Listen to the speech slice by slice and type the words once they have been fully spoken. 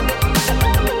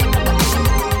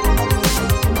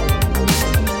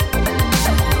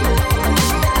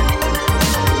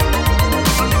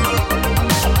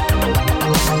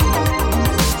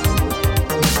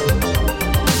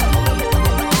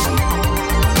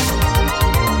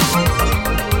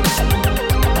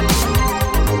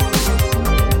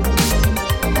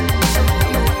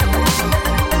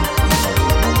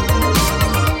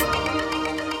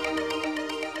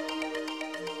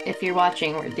you're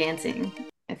watching, we're dancing.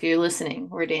 If you're listening,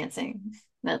 we're dancing.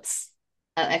 That's,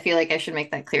 I feel like I should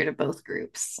make that clear to both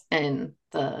groups in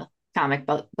the comic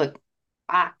book,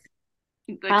 ah,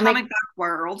 The comic, comic book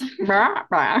world.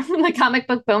 the comic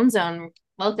book bone zone.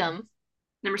 Welcome,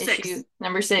 Number issue six.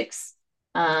 number 6.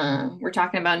 We're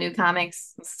talking about new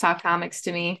comics. Let's talk comics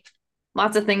to me.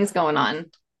 Lots of things going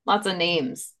on. Lots of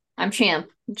names. I'm Champ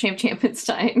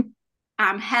Champenstein.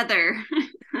 Heather.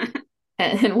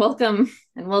 And welcome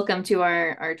to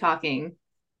our talking.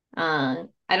 I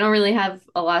don't really have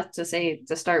a lot to say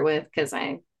to start with because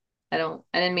I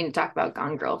didn't mean to talk about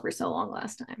Gone Girl for so long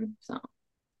last time. So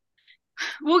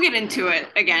We'll get into it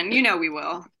again. You know we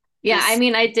will. yeah, I This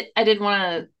mean I did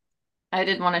want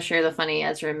to share the funny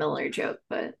Ezra Miller joke,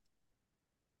 but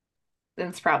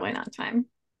it's probably not time.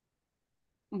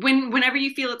 whenever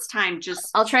you feel it's time,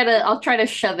 just I'll try to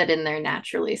shove it in there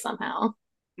naturally somehow.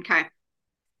 okay.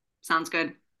 Sounds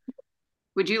good.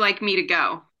 Would you like me to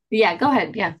go? Yeah, go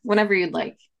ahead. Yeah, whenever you'd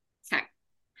like. Okay.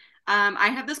 I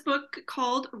have this book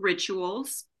called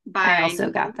Rituals I by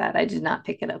also got that. I did not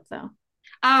pick it up though.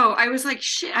 Oh, I was like,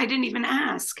 shit, I didn't even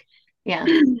ask. Yeah.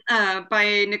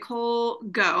 By Nicole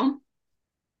Go.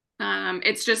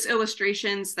 It's just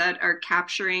illustrations that are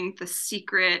capturing the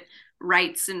secret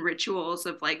rites and rituals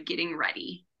of like getting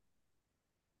ready.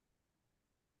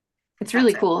 It's That's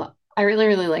really it. cool. I really,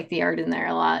 really like the art in there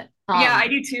a lot. Yeah, I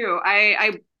do too.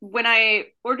 I when I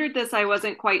ordered this, I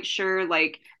wasn't quite sure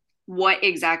like what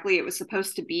exactly it was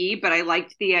supposed to be, but I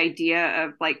liked the idea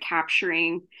of like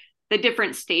capturing the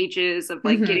different stages of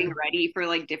like getting Mhm. ready for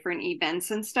like different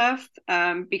events and stuff.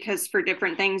 Because for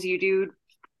different things you do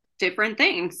different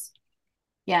things.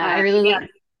 Yeah, I Yeah. really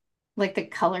like the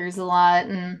colors a lot.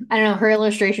 And I don't know, her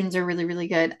illustrations are really, really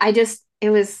good. It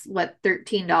was what,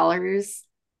 $13?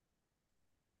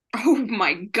 Oh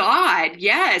my God.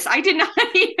 Yes. I did not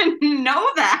even know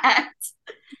that. Yep.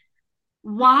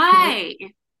 Why?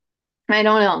 I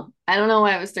don't know. I don't know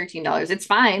why it was $13. It's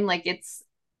fine.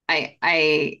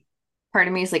 I part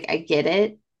of me is like, I get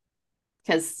it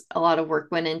because a lot of work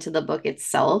went into the book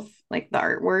itself, like the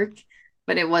artwork.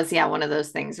 But it was, yeah, one of those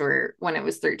things where when it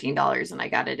was $13 and I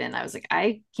got it in, I was like,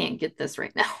 I can't get this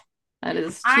right now. That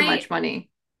is too I much money.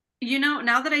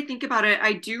 Now that I think about it,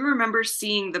 I do remember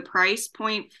seeing the price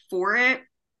point for it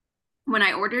when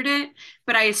I ordered it,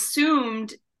 but I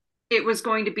assumed it was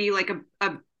going to be like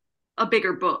a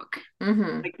bigger book,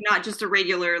 Hmm. like not just a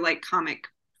regular like comic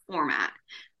format.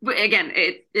 But again,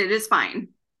 it is fine,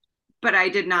 but I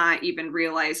did not even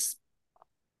realize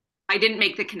I didn't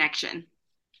make the connection.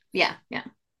 Yeah, yeah.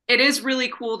 It is really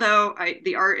cool though.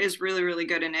 The art is really really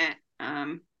good in it.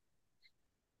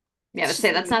 Yeah, I It's would just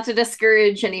say that's not to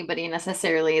discourage anybody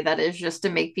necessarily. That is just to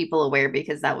make people aware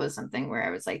because that was something where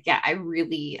I was like, yeah,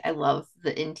 I love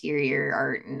the interior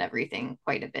art and everything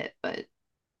quite a bit. But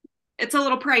it's a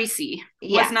little pricey.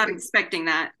 Was yeah, not expecting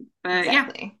that, but yeah,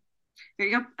 exactly. here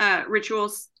you go.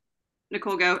 Rituals,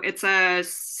 Nicole Go. It's a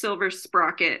Silver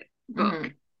Sprocket book Hmm.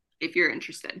 if you're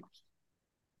interested.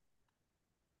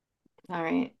 All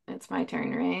right, it's my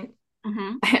turn, right?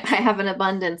 Mm-hmm. I have an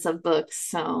abundance of books,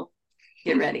 so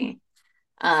get ready.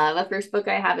 The first book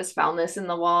I have is Foulness in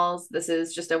the Walls. This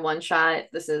is just a one shot.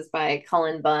 This is by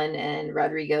Cullen Bunn and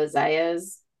Rodrigo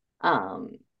Zayas.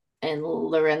 Um, and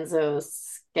Lorenzo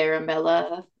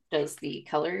Scaramella does the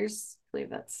colors. I believe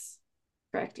that's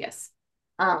correct. Yes.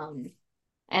 Um,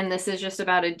 and this is just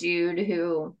about a dude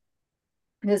who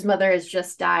his mother has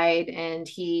just died and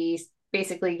he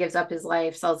basically gives up his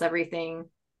life, sells everything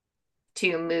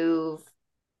to move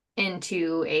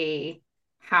into a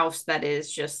house that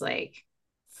is just like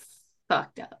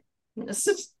fucked up. This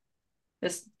is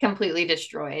just completely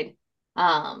destroyed.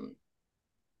 Um,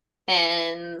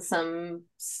 and some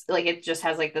like it just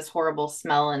has like this horrible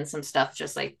smell and some stuff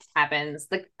just like happens.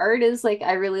 The art is like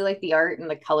I really like the art and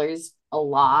the colors a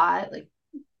lot.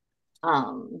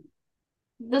 Um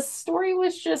the story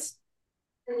was just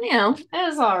it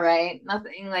was all right.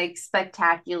 Nothing like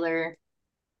spectacular.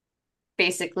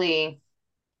 Basically,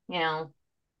 you know,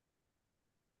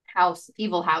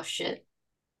 evil house shit.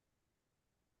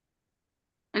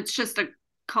 It's just a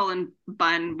Cullen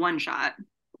Bunn one shot.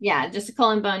 Yeah, just a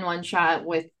Cullen Bunn one shot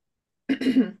with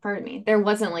pardon me. There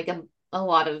wasn't like a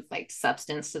lot of like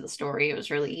substance to the story. It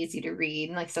was really easy to read.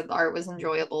 And like I said, the art was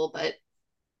enjoyable, but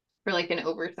for like an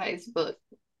oversized book,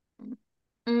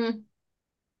 mm,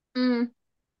 mm,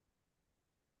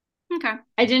 Okay.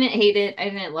 I didn't hate it. I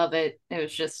didn't love it. It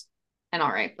was just an all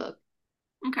right book.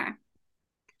 Okay.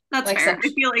 That's Like I fair. said,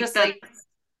 I feel like just that's like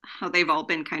how they've all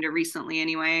been kind of recently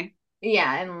anyway.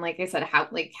 yeah, and like I said, how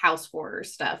like house horror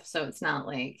stuff. So it's not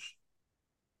like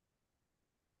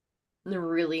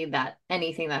really that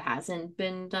anything that hasn't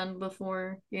been done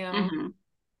before, you know. Hmm.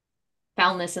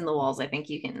 Foulness in the Walls, I think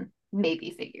you can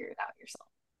maybe figure it out yourself.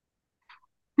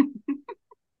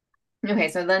 Okay,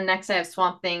 so then next I have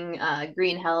Swamp Thing,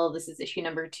 Green Hell. This is issue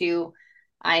number 2.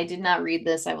 I did not read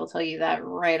this. I will tell you that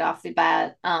right off the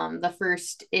bat. The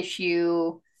first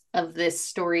issue of this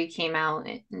story came out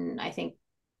in, I think,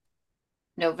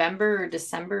 November or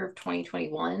December of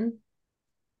 2021.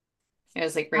 It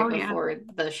was like right Oh yeah. before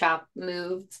the shop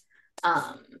moved.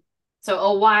 Um, so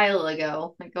a while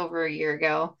ago, like over a year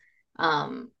ago,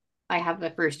 I have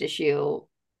the first issue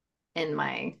in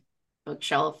my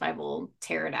bookshelf. I will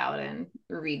tear it out and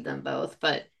read them both.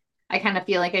 But I kind of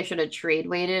feel like I should have trade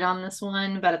weighted on this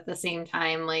one, but at the same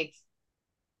time, like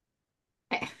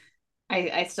I,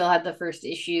 I still had the first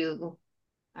issue.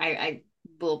 I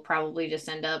will probably just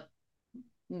end up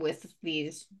with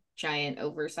these giant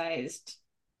oversized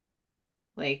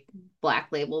like black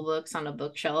label books on a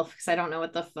bookshelf because I don't know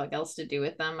what the fuck else to do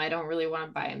with them. I don't really want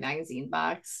to buy a magazine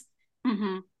box.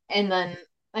 Hmm. And then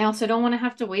I also don't want to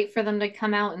have to wait for them to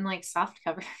come out in like soft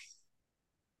cover.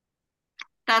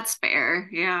 That's fair.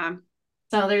 Yeah.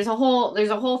 So there's a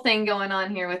whole thing going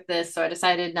on here with this. So I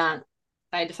decided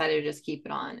to just keep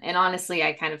it on. And honestly,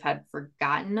 I kind of had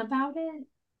forgotten about it.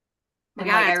 Well, And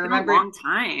like yeah, I it's been a remembered long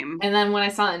time. and then when I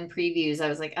saw it in previews, I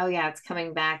was like, oh yeah, it's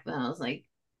coming back. Then I was like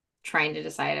trying to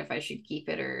decide if I should keep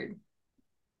it or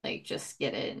like just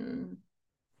get it. And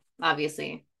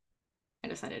obviously I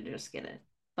decided to just get it.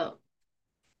 But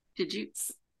Did you?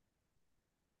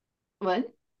 what?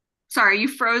 Sorry, you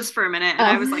froze for a minute, and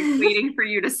I was like Oh, waiting for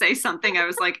you to say something. I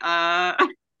was like, uh,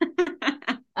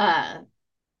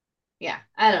 yeah,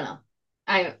 I don't know.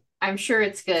 I'm sure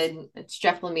it's good. It's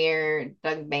Jeff Lemire,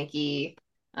 Doug Mankey,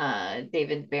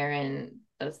 David Barron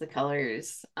does the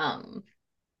colors.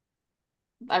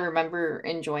 I remember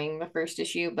enjoying the first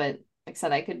issue, but like I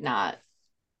said, I could not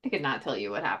tell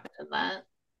you what happened in that.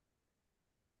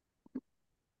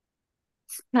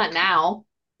 Not now.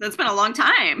 That's been a long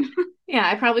time. Yeah,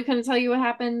 I probably couldn't tell you what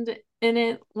happened in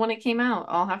it when it came out.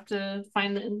 I'll have to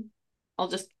find it. I'll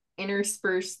just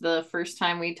intersperse the first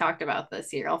time we talked about this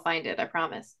here. I'll find it, I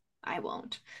promise. I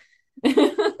won't. Okay.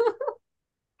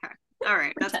 All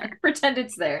right, that's pretend, fair. pretend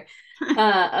it's there.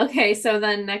 Okay, so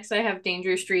then next I have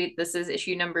Danger Street. This is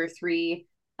issue number 3.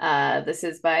 This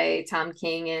is by Tom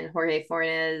King and Jorge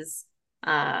Fornes.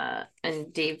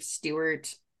 And Dave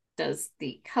Stewart does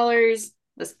the colors.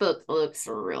 This book looks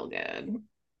real good.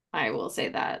 I will say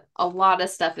that. A lot of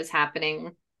stuff is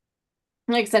happening.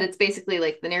 Like I said, it's basically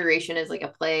like the narration is like a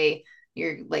play.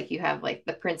 You're like you have like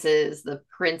the princes, the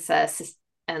princess,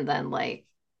 and then like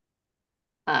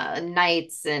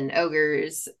knights and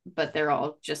ogres, but they're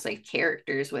all just like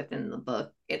characters within the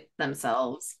book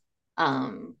themselves.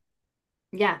 Um,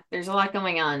 yeah, there's a lot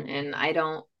going on, and I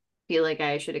don't feel like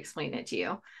I should explain it to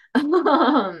you.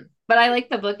 But I like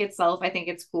the book itself. I think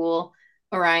it's cool.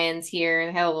 Orion's here.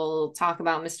 He'll talk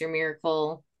about Mr.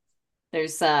 Miracle.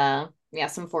 There's yeah,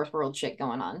 some fourth world shit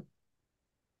going on.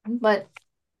 But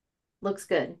looks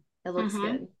good. It looks Mm-hmm.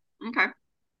 good. Okay.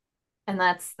 And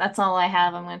that's all I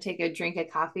have. I'm gonna take a drink of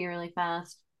coffee really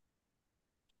fast.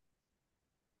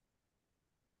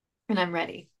 And I'm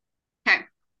ready. Okay.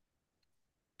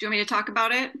 Do you want me to talk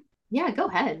about it? Yeah, go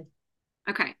ahead.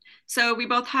 Okay. So we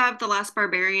both have The Last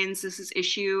Barbarians. This is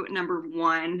issue number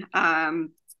 1.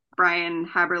 Brian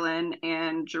Haberlin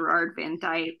and Gerard Van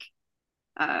Dyke.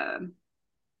 Um,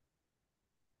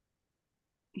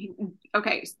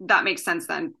 okay, that makes sense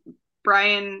then.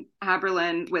 Brian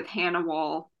Haberlin with Hannah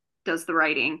Wall does the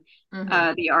writing.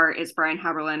 Mm-hmm. The art is Brian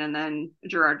Haberlin, and then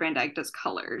Gerard Van Dyke does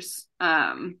colors.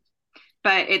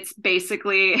 But it's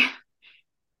basically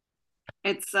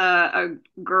it's a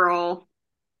girl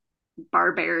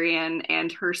barbarian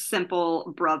and her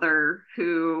simple brother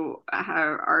who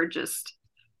are just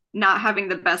not having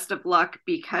the best of luck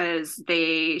because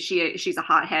she's a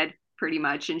hothead pretty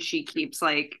much, and she keeps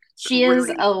like She is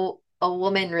ruining. a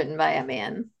woman written by a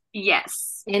man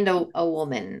Yes. and a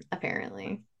woman,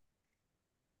 apparently.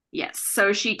 Yes.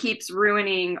 So she keeps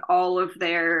ruining all of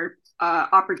their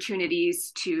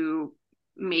opportunities to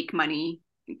make money,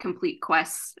 complete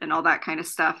quests, and all that kind of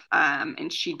stuff.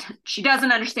 And she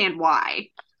doesn't understand why.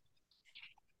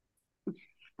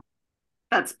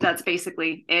 That's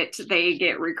basically it. They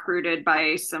get recruited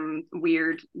by some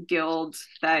weird guild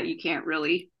that you can't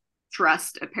really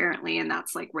trust, apparently, and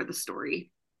that's like where the story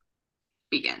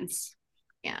begins.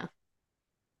 Yeah.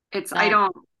 It's I Not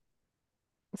don't.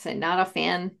 say not a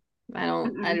fan. I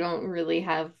Mm-mm. don't really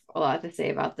have a lot to say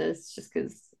about this just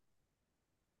because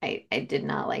I did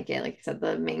not like it. Like I said,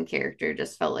 the main character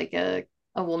just felt like a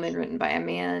woman written by a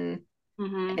man.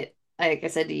 Mm-hmm. like I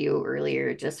said to you earlier,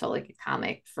 it just felt like a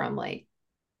comic from like,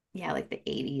 yeah, like the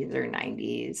 80s or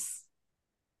 90s.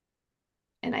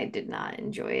 And I did not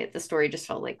enjoy it. The story just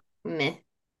felt like meh.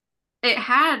 It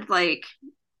had like,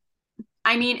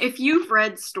 I mean, if you've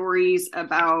read stories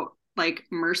about like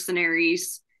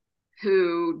mercenaries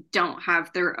who don't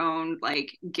have their own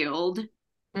like guild,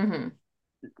 Mm-hmm.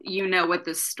 you know what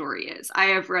this story is. I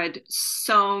have read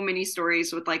so many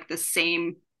stories with like the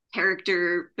same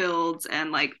character builds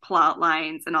and like plot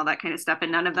lines and all that kind of stuff,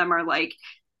 and none of them are like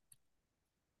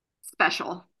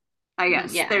special. I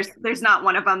guess Yeah. there's not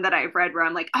one of them that I've read where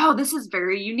I'm like, oh, this is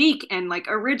very unique and like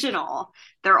original.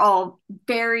 They're all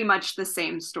very much the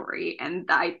same story, and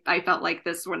I felt like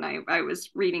this when I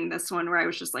was reading this one, where I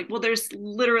was just like, well, there's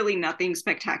literally nothing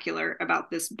spectacular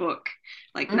about this book,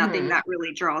 like nothing Mm-hmm. that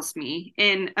really draws me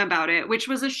in about it, which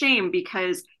was a shame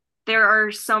because there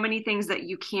are so many things that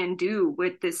you can do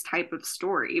with this type of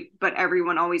story, but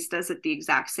everyone always does it the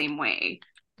exact same way.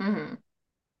 Mm-hmm.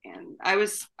 And I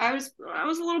was a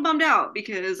little bummed out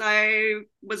because I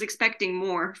was expecting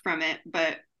more from it,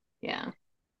 but Yeah.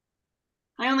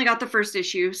 I only got the first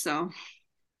issue, so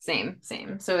Same,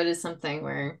 same. So it is something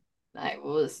where I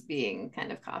was being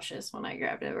kind of cautious when I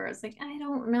grabbed it, where I was like, I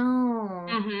don't know.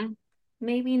 mm-hmm.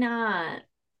 Maybe not.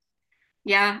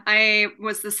 Yeah, I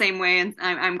was the same way, and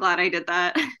I'm glad I did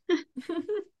that.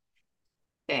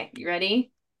 Okay, you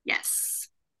ready? Yes.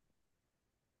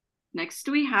 Next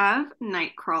we have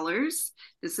Nightcrawlers.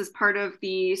 This is part of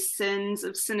the Sins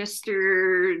of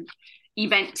Sinister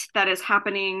event that is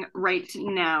happening right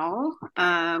now.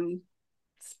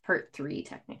 It's part three,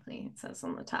 technically. It says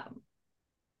on the top.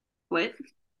 What?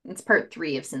 It's part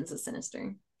three of Sins of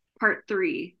Sinister. Part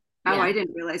three. Oh, I Yeah.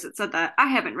 didn't realize it said that. I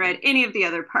haven't read any of the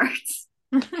other parts.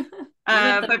 You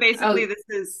read the But basically, oh this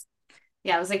is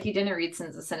yeah, I was like, you didn't read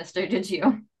Sins of Sinister, did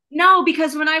you? no,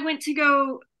 because when I went to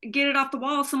go get it off the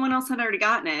wall, someone else had already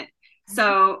gotten it.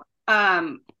 So I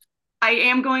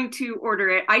am going to order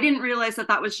it. I didn't realize that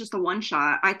that was just a one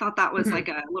shot. I thought that was Mhm. like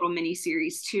a little mini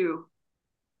series too.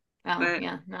 Oh But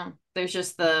yeah, no. There's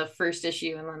just the first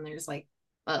issue and then there's like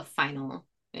a final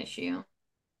issue.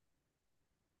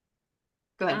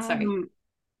 Go ahead, sorry. um,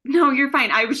 no, you're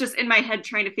fine. I was just in my head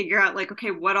trying to figure out like,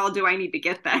 okay, what all do I need to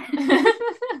get then?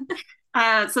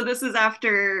 So this is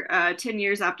after 10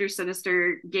 years after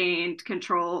Sinister gained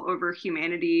control over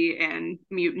humanity and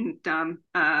mutantdom.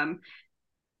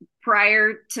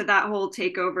 Prior to that whole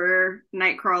takeover,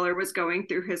 Nightcrawler was going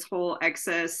through his whole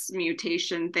excess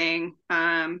mutation thing,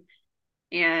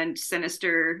 and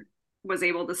Sinister was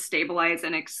able to stabilize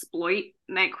and exploit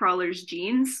Nightcrawler's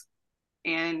genes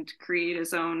and create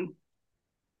his own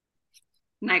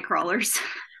Nightcrawlers.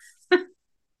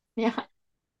 Yeah.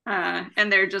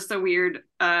 And they're just a weird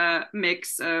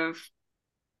mix of,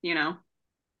 you know,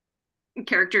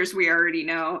 characters we already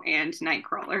know and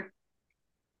Nightcrawler.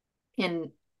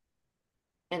 And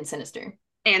Sinister.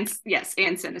 And yes,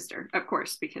 and Sinister, of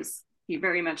course, because he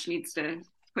very much needs to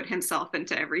put himself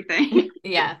into everything.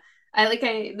 Yeah.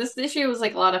 I this issue was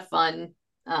like a lot of fun.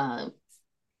 I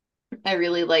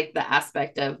really like the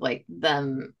aspect of like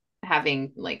them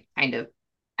having like kind of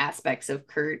aspects of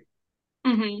Kurt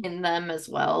Mm-hmm. in them as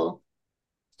well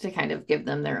to kind of give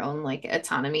them their own like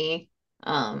autonomy.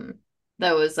 Um,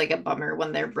 that was like a bummer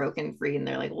when they're broken free and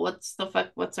they're like, what's the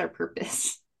fuck? What's our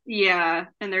purpose? Yeah,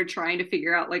 and they're trying to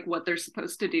figure out like what they're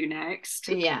supposed to do next.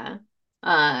 Yeah.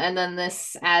 And then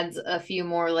this adds a few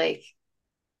more like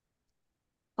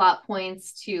plot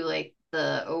points to like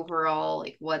the overall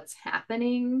like what's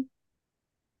happening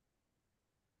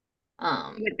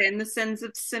um Within the Sins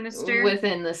of Sinister.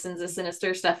 within the Sins of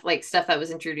Sinister stuff, like stuff that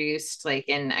was introduced like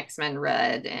in X-Men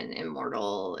Red and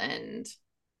Immortal and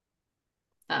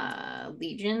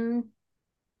Legion,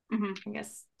 Mm-hmm. I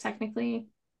guess technically.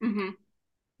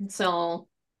 Mm-hmm. So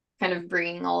kind of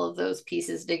bringing all of those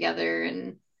pieces together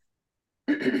and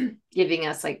giving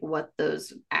us like what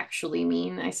those actually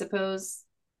mean, I suppose.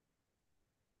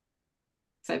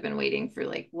 So I've been waiting for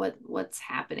like what's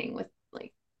happening with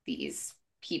like these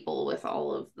people with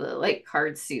all of the like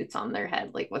card suits on their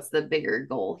head. Like what's the bigger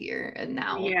goal here? And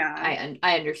now Yeah.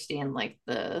 I understand like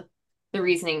the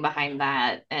reasoning behind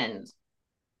that. And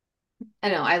I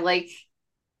don't know, I like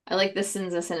the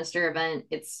Sins of Sinister event.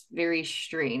 It's very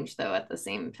strange though at the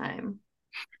same time.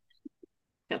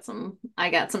 I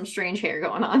got some strange hair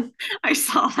going on. I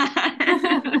saw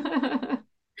that.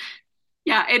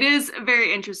 Yeah, it is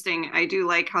very interesting. I do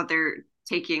like how they're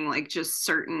taking like just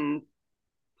certain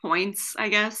points, I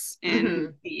guess, in Hmm.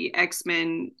 the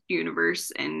X-Men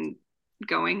universe and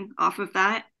going off of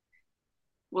that.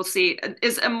 We'll see.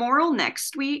 Is Immoral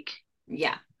next week?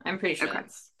 Yeah. I'm pretty sure Okay.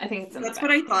 I think it's in the That's what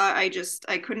back. I thought.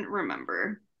 I couldn't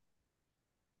remember.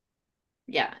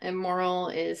 Yeah, Immoral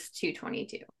is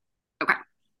 222. Okay.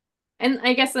 And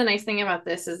I guess the nice thing about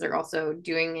this is they're also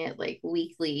doing it like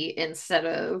weekly instead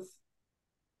of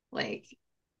like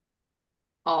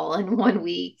all in one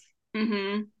week.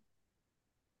 Mm-hmm.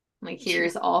 Like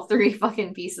here's all three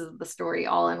fucking pieces of the story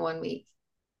all in one week.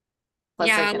 Plus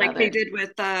Yeah, like like they another. did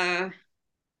with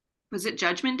was it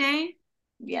Judgment Day?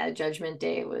 Yeah, Judgment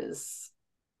Day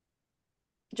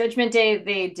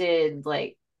they did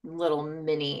like little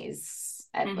minis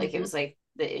at like it Mm-hmm. was like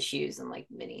the issues and like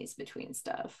minis between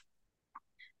stuff.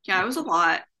 Yeah, it was a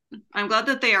lot. I'm glad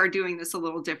that they are doing this a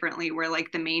little differently, where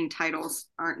like the main titles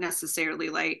aren't necessarily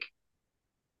like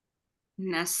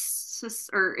necessary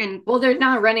or in. Well, they're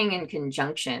not running in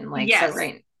conjunction. Like so Yes.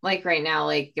 right now,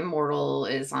 like Immortal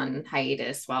is on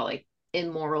hiatus while like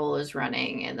Immoral is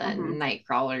running, and then Mm-hmm.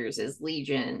 Nightcrawlers is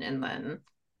Legion, and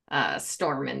then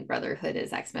Storm and Brotherhood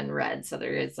is X-Men Red. So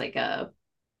there is like a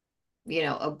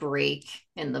break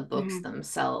in the books Mm-hmm.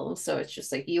 themselves. So it's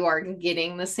just like you are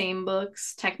getting the same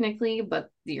books technically, but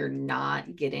you're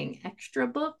not getting extra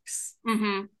books.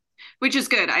 Mm-hmm. Which is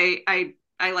good. I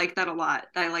like that a lot.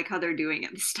 I like how they're doing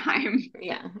it this time.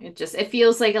 Yeah, it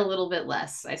feels like a little bit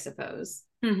less, I suppose.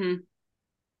 Mm-hmm.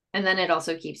 And then it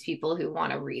also keeps people who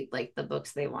want to read like the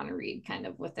books they want to read kind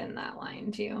of within that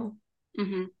line too.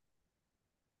 Mm-hmm.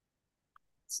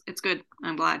 It's good.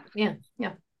 I'm glad. Yeah,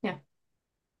 yeah, yeah.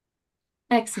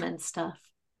 X-Men stuff.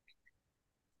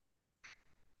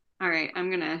 All right, I'm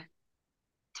gonna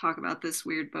talk about this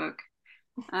weird book.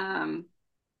 Um,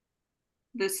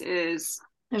 this is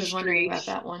I was wondering Stray about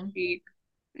that one. Sheep.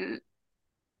 It,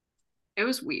 it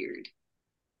was weird.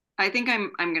 I think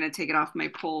I'm gonna take it off my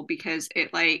poll because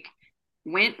it like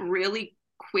went really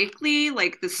quickly.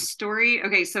 Like the story.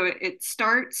 Okay, so it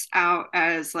starts out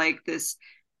as like this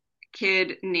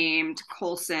kid named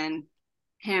Colson.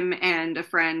 Him and a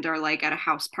friend are like at a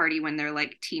house party when they're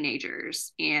like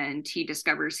teenagers, and he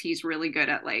discovers he's really good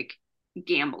at like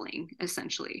gambling,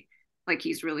 essentially. Like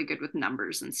he's really good with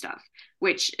numbers and stuff,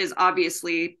 which is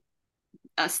obviously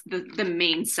the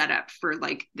main setup for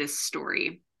like this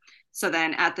story. So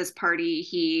then at this party,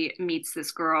 he meets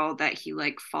this girl that he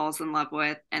like falls in love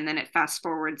with. And then it fast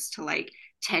forwards to like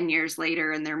 10 years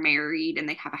later and they're married and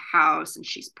they have a house and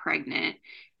she's pregnant.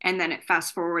 And then it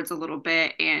fast forwards a little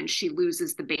bit and she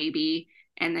loses the baby.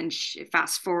 And then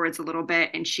fast forwards a little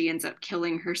bit and she ends up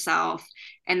killing herself.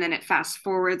 And then it fast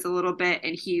forwards a little bit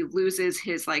and he loses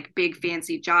his like big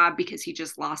fancy job because he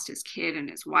just lost his kid and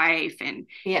his wife and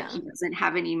Yeah. he doesn't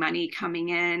have any money coming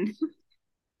in.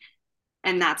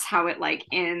 And that's how it like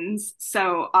ends.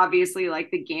 So obviously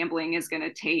like the gambling is going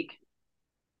to take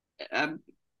a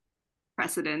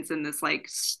precedence in this like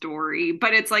story,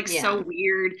 but it's like so Yeah.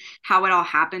 weird how it all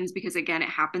happens because again it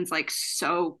happens like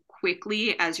so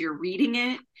quickly as you're reading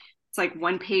it. It's like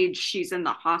one page she's in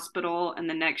the hospital and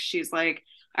the next she's like,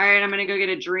 all right, I'm gonna go get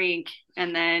a drink,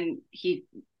 and then he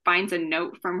finds a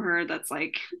note from her that's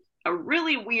like a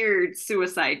really weird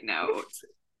suicide note.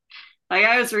 Like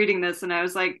I was reading this and I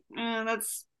was like,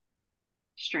 that's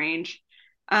strange.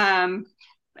 Um,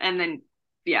 and then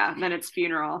yeah, then it's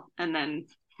funeral and then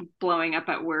blowing up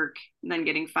at work and then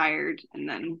getting fired and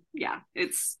then yeah,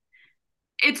 it's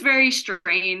very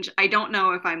strange. I don't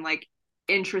know if I'm like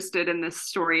interested in this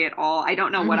story at all. I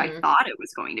don't know what I Mm-hmm. thought it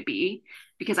was going to be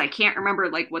because I can't remember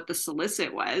like what the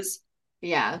solicit was,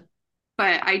 Yeah.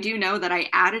 but I do know that I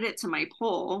added it to my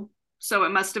poll. So it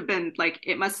must have been like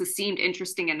it must have seemed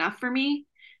interesting enough for me.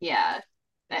 Yeah.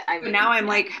 I But now mean, I'm yeah.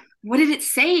 like, what did it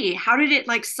say? How did it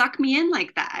like suck me in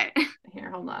like that? Here,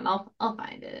 hold on. I'll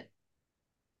find it.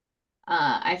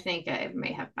 I think I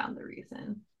may have found the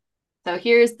reason. So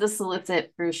here's the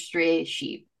solicit for Stray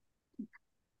Sheep.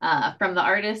 From the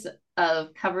artist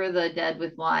of Cover the Dead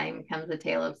with Lime comes a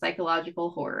tale of psychological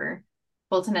horror.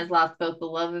 Fulton has lost both the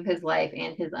love of his life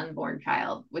and his unborn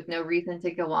child. With no reason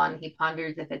to go on, he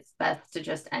ponders if it's best to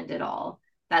just end it all.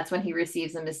 That's when he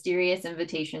receives a mysterious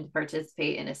invitation to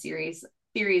participate in a series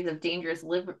of dangerous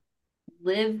live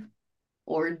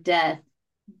or death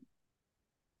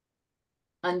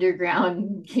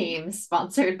underground games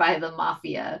sponsored by the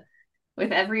mafia.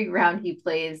 With every round he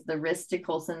plays, the risk to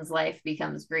Coulson's life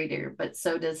becomes greater, but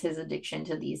so does his addiction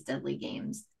to these deadly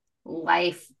games.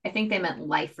 Life, I think they meant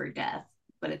life or death,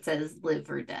 but it says live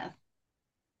or death.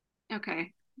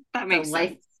 Okay, that So makes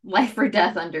sense. life or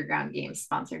death underground games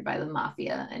sponsored by the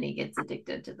mafia, and he gets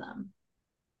addicted to them.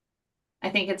 I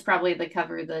think it's probably the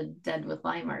cover the Dead with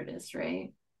Lime artist,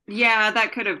 right? Yeah,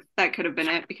 that could have been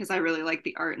it because I really like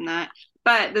the art in that.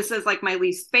 But this is like my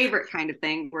least favorite kind of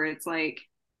thing where it's like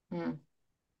Mm.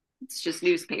 It's just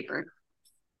newspaper.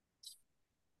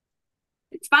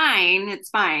 It's fine. It's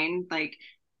fine. Like,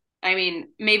 I mean,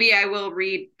 maybe I will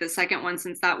read the second one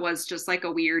since that was just like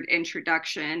a weird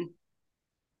introduction.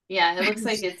 Yeah, it looks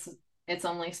like it's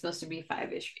only supposed to be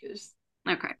 5 issues.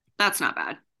 Okay, that's not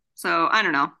bad. So I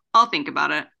don't know. I'll think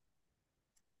about it.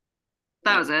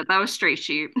 That Yeah. was it. That was Stray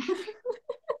Sheep.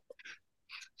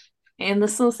 And the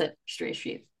Solicit Stray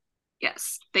Sheep.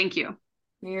 Yes, thank you.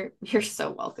 You're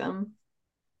so welcome.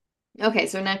 Okay,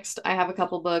 so next I have a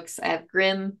couple books. I have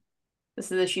Grimm.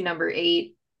 This is issue number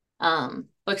 8.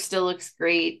 Book still looks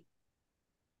great.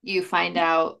 You find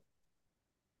out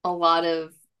a lot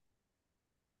of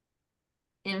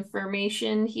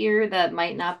information here that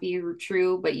might not be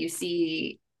true, but you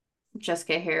see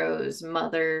Jessica Harrow's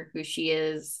mother, who she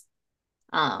is.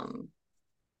 Um,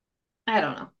 I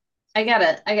don't know. I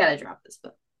gotta drop this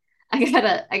book. I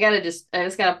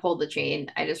just gotta pull the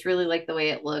chain. I just really like the way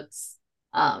it looks.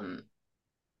 Um,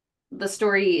 the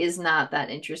story is not that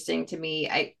interesting to me.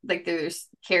 I like there's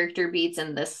character beats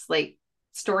in this like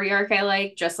story arc I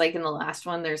like, just like in the last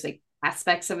one, there's like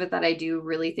aspects of it that I do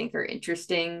really think are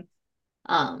interesting.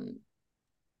 Um,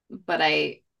 but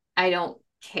I don't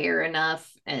care enough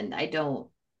and I don't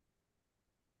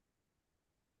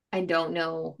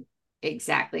know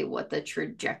exactly what the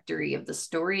trajectory of the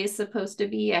story is supposed to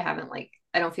be. I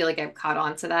don't feel like I've caught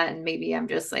on to that. And maybe I'm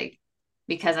just like,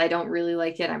 because I don't really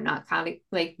like it, I'm not kind of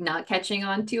like not catching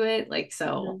on to it. Like, Mm-hmm.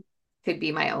 so could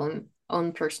be my own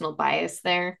personal bias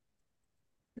there.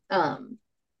 Um,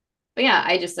 but yeah,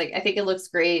 I think it looks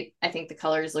great. I think the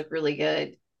colors look really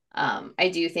good. I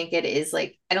do think it is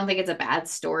like, I don't think it's a bad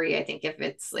story. I think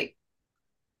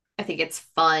it's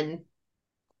fun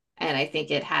and I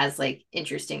think it has like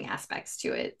interesting aspects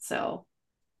to it. So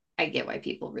I get why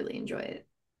people really enjoy it.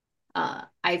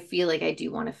 I feel like I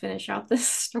do want to finish out this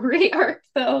story arc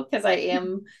though, because I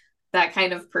am that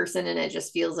kind of person, and it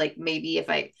just feels like maybe if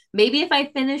I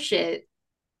finish it,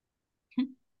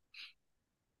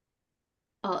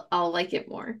 I'll like it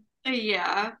more.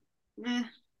 Yeah. Eh,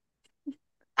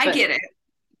 I But get it.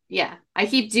 yeah, I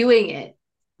keep doing it.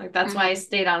 Like that's why I Mm-hmm.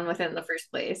 stayed on with it in the first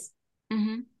place,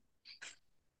 Mm-hmm.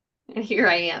 and here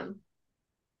I am.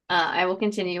 I will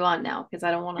continue on now because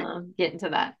I don't want to get into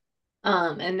that.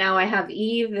 And now I have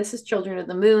Eve. This is Children of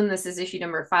the Moon. This is issue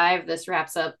number 5. This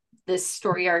wraps up this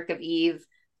story arc of Eve.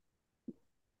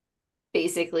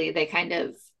 Basically, they kind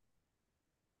of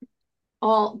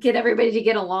all get everybody to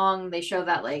get along. They show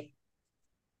that like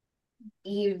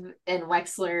Eve and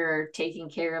Wexler are taking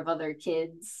care of other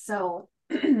kids, so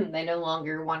they no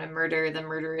longer want to murder the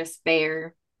murderous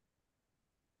bear.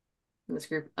 This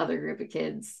other group of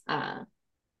kids. And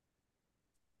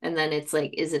then it's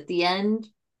like, is it the end?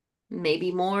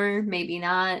 Maybe more, maybe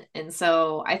not. And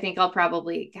so I think I'll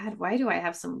probably, God, why do I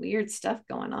have some weird stuff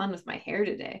going on with my hair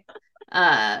today?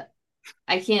 Uh,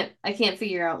 I can't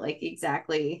figure out like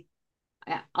exactly.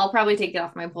 I'll probably take it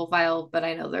off my profile, but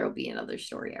I know there will be another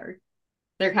story arc.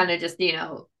 They're kind of just,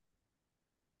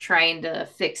 trying to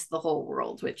fix the whole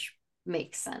world, which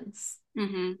makes sense.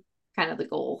 Mm-hmm. Kind of the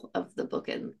goal of the book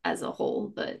as a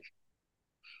whole, but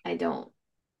I don't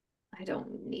I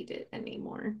don't need it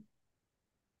anymore.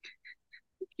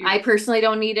 You, I personally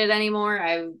don't need it anymore.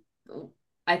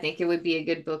 I think it would be a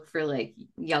good book for like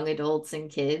young adults and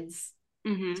kids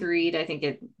mm-hmm. to read. I think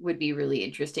it would be really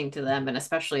interesting to them, and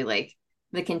especially like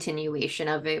the continuation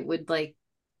of it would like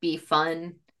be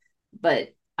fun.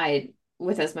 But I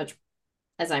with as much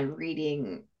as I'm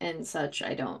reading and such,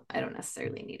 I don't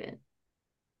necessarily need it.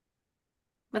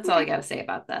 That's all I Okay. got to say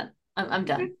about that. I'm Okay.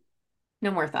 done.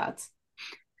 No more thoughts.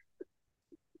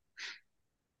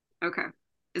 Okay.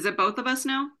 Is it both of us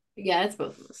now? Yeah, it's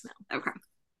both of us now. Okay.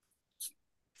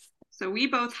 So we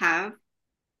both have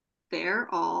They're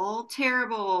All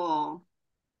Terrible.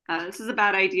 This is a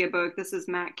bad idea book. This is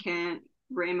Matt Kent,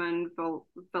 Raymond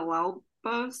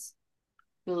Villalobos.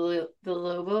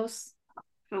 Villalobos.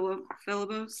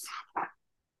 Philibos.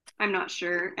 I'm not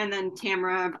sure. And then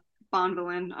Tamara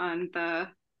Bonvillain on the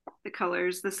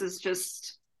colors. This is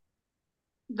just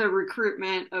the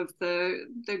recruitment of the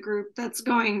group that's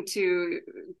going to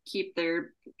keep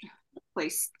their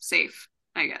place safe,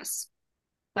 I guess.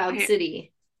 Cloud I,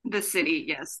 City. the city,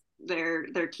 yes, their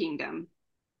kingdom.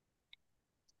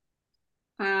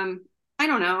 I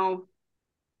don't know.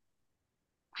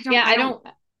 Yeah, I I don't.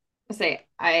 don't say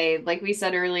I like we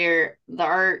said earlier, the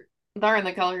art and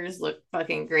the colors look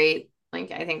fucking great.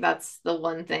 Like I think that's the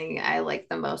one thing I like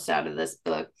the most out of this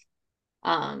book.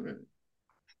 Um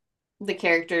the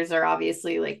characters are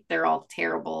obviously like they're all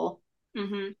terrible.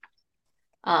 Mm-hmm.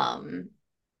 Um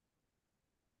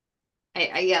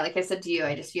Yeah, like I said to you,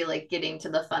 I just feel like getting to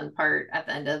the fun part at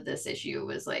the end of this issue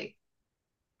was like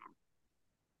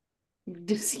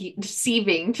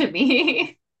deceiving to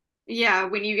me. Yeah,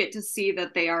 when you get to see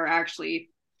that they are actually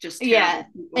just Yeah.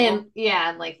 terrible people. And yeah,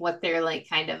 and like what they're like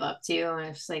kind of up to. And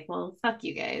it's like, well, fuck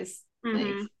you guys. Like,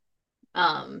 Mm-hmm.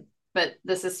 um, but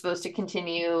this is supposed to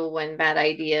continue when Bad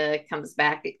Idea comes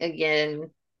back again.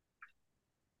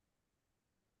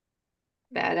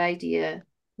 Bad Idea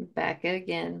back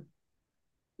again.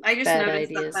 I just Bad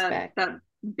noticed that ideas back. that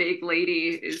big lady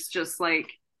is just like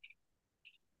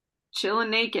chilling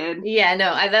naked. Yeah,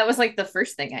 no, that was like the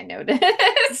first thing I I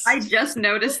noticed. just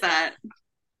noticed that.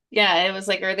 Yeah, it was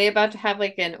like, are they about to have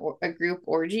like a group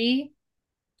orgy?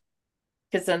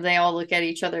 Because then they all look at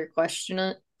each other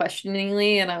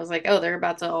questioningly, and I was like, oh, they're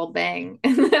about to all bang.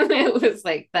 And then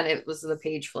it was the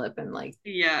page flip and like,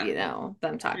 Yeah.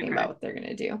 them talking about Okay. what they're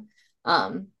gonna do.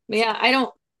 But yeah, I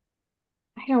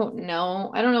don't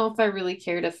know. I don't know if I really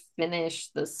care to finish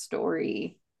the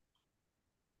story.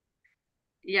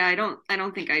 Yeah, I don't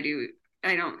think I do.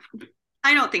 I don't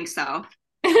I don't think so.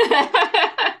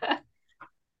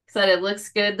 Said it looks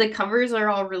good. The covers are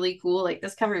all really cool. Like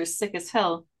this cover is sick as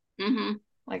hell. Hmm.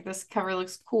 Like this cover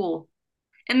looks cool.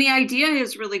 And the idea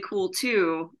is really cool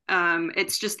too.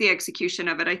 It's just the execution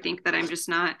of it. I think that I'm just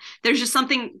not. There's just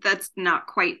something that's not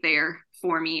quite there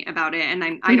for me about it, and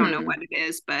I don't know Hmm. what it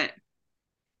is, but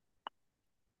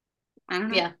I don't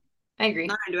know. Yeah, I Not agree.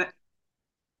 into it.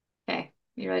 Okay,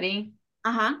 you ready?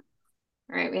 Uh huh.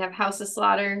 All right, we have House of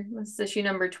Slaughter. This is issue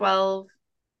number 12.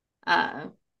 Uh,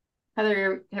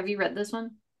 Heather, have you read this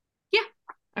one? Yeah.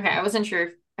 Okay, I wasn't sure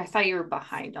if I thought you were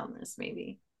behind on this,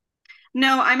 maybe.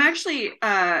 No, I'm actually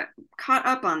caught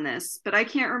up on this, but I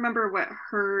can't remember what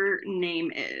her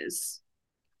name is.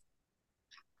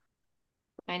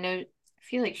 I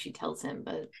feel like she tells him,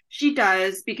 but She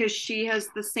does because she has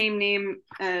the same name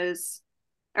as,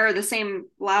 or the same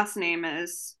last name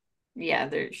as yeah,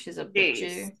 she's a Jace.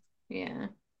 butcher. Yeah.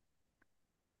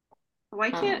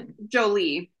 Why can't Um,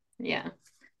 Jolie? yeah.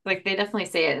 Like they definitely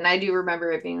say it, and I do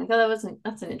remember it being like, oh,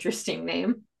 that's an interesting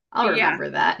name. I'll Yeah.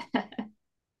 remember that.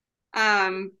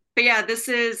 But yeah, this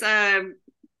is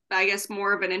I guess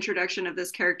more of an introduction of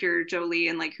this character Jolie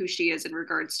and like who she is in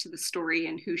regards to the story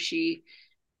and who she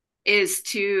is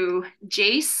to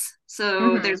Jace.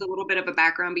 So there's Hmm. a little bit of a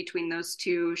background between those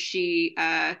two. She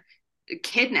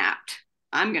kidnapped,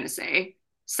 I'm gonna say,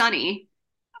 Sunny,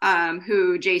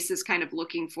 who Jace is kind of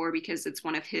looking for because it's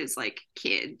one of his like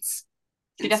kids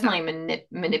She and stuff. definitely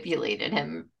manipulated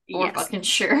him for Yes. fucking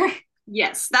sure.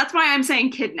 Yes. That's why I'm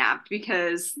saying kidnapped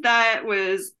because that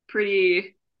was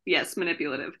pretty, yes,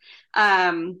 manipulative.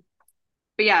 Um,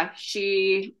 but yeah,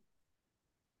 she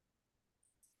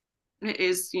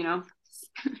is,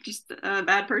 just a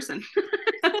bad person.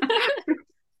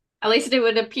 At least it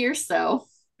would appear so.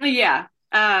 Yeah.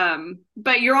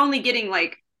 But you're only getting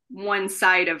like one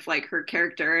side of like her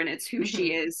character and it's who she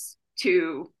Hmm. is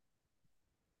to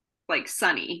like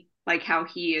Sunny, like how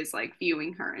he is like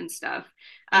viewing her and stuff.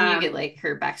 And you get Um, like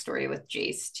her backstory with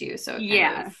Jace too, so it kind of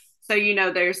yeah. So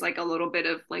there's like a little bit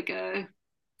of like a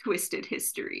twisted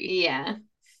history. yeah.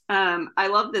 I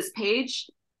love this page.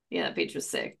 Yeah, that page was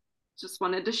sick. Just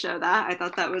wanted to show that. I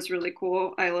thought that was really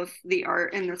cool. I love the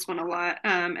art in this one a lot.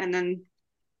 And then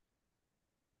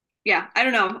yeah, I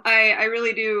don't know. I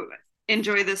really do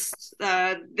enjoy this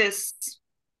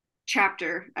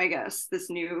chapter, I guess, this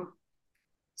new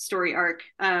story arc.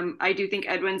 I do think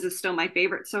Edwin's is still my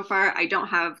favorite so far. I don't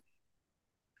have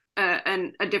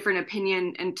a different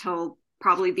opinion until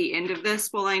probably the end of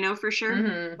this. Will I know for sure?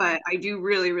 Hmm. But I do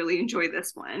really, really enjoy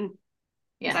this one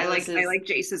because Yeah, this I is like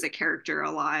Jace as a character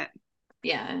a lot.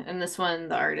 yeah, and this one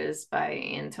the art is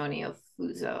by Antonio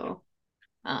Fuso.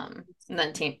 And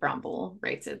then Taint Bromble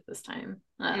writes it this time.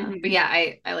 But Mm-hmm. yeah,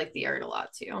 I like the art a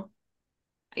lot too.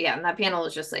 Yeah, and that panel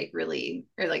was just like really,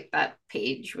 or like that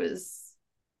page was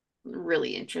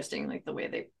really interesting, like the way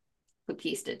they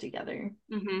pieced it together.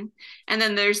 Mm-hmm. And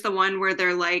then there's the one where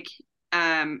they're like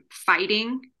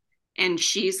fighting and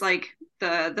she's like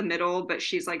the middle, but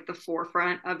she's like the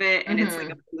forefront of it and it's like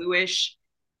Hmm. a bluish.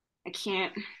 I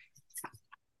can't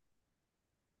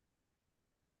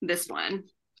this one.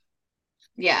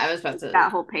 Yeah, I was about to.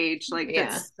 That whole page, like Yeah,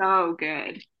 that's so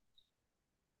good.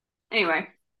 Anyway,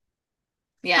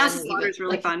 yeah, House of and Slaughter even is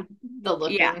really like fun. the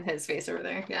look Yeah. in his face over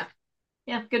there. Yeah,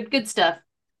 yeah, good stuff.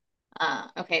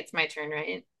 Okay, it's my turn,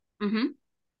 right? Mm-hmm.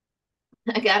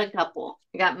 I got a couple.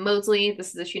 I got Mosley. This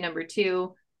is issue number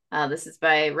 2. This is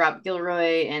by Rob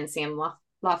Gilroy and Sam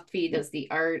Lofty does the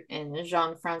art, and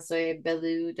Jean-Francois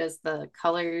Bellew does the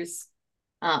colors.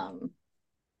 Um,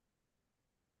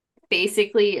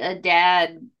 Basically, a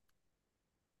dad.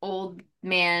 old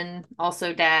man,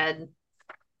 also dad,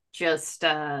 just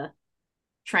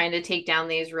trying to take down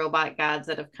these robot gods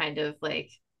that have kind of like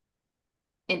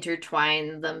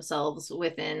intertwined themselves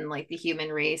within like the human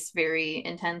race very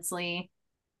intensely.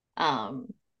 Um,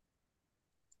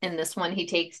 in this one, he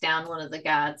takes down one of the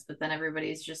gods, but then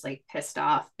everybody's just like pissed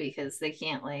off because they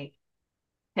can't like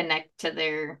connect to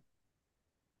their,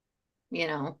 you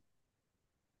know,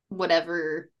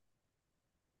 whatever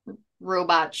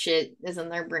robot shit is in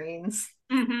their brains.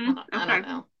 I Okay. don't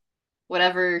know.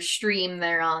 Whatever stream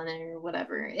they're on or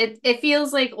whatever. It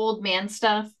feels like old man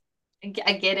stuff.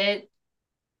 I get it.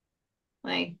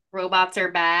 Like robots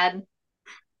are bad.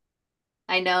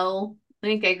 I know. I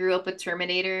think I grew up with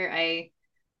Terminator. I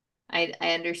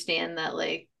understand that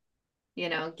like,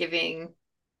 giving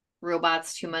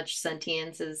robots too much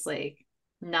sentience is like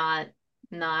not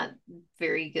not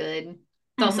very good.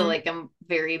 It's also Mm-hmm. like a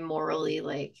very morally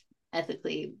like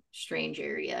ethically strange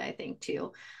area, I think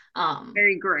too. Um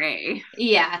Very gray.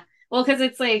 yeah. Well, because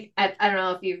it's like I don't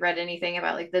know if you've read anything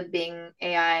about like the Bing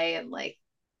AI and like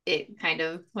it kind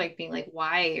of like being like,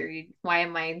 why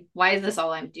is this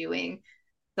all I'm doing?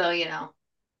 So,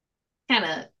 kind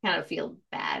of feel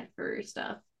bad for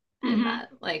stuff in Mm-hmm. that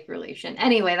like relation.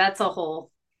 Anyway, that's a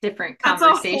whole different That's a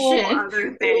whole conversation.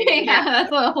 other thing. Yeah, Yeah.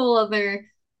 that's a whole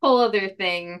other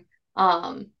thing.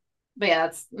 Um, but yeah,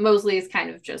 it's mostly is kind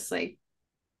of just like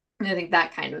I think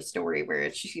that kind of story where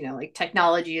it's just, like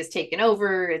technology has taken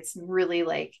over. It's really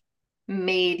like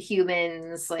made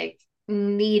humans like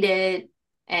need it,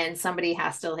 and somebody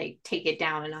has to like take it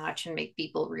down a notch and make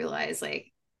people realize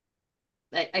like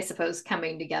I suppose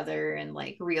coming together and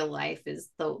like real life is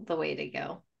the way to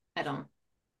go. I don't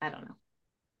I don't know.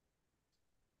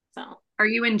 So Are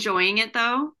you enjoying it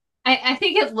though? I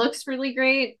think it looks really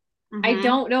great. I Mm-hmm.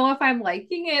 don't know if I'm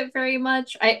liking it very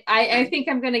much. I Okay. think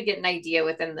I'm gonna get an idea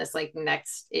within this like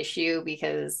next issue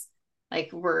because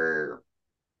like we're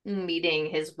meeting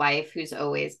his wife who's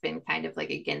always been kind of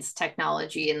like against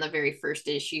technology. In the very first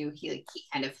issue, he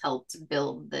kind of helped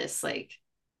build this like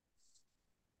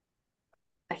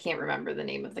I can't remember the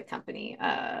name of the company.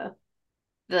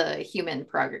 The Human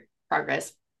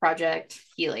Progress Project.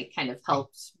 He like kind of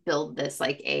helped build this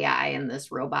like AI and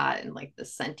this robot and like the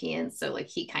sentience. So like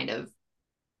he kind of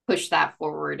pushed that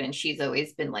forward, and she's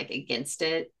always been like against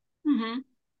it. Mm-hmm.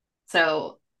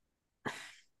 So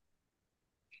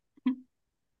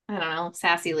I don't know,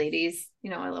 sassy ladies.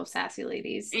 I love sassy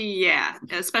ladies. Yeah,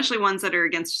 especially ones that are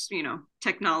against,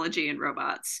 technology and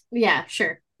robots. Yeah,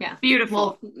 sure. Yeah. Well,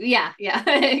 Beautiful. yeah,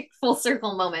 yeah. Full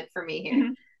circle moment for me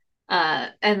here.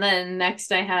 Mhm. And then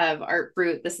next I have Art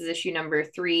Brut. This is issue number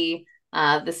 3.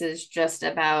 This is just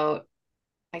about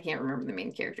I can't remember the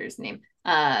main character's name.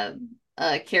 A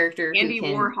character who Andy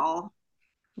can Warhol.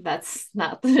 that's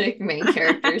not the main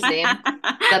character's name.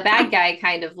 The bad guy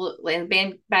kind of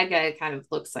bad guy kind of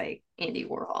looks like Andy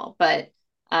Warhol, but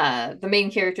the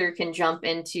main character can jump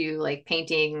into like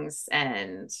paintings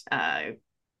and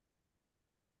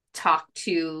talk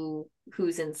to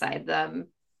who's inside them.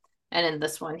 And in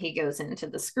this one, he goes into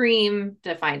the Scream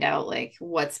to find out like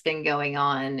what's been going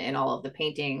on in all of the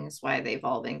paintings, why they've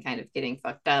all been kind of getting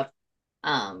fucked up.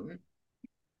 Um,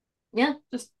 yeah,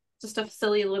 just a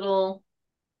silly little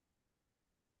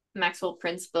Maxwell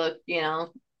Prince book.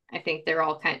 I think they're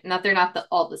all they're not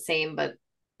all the same, but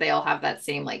they all have that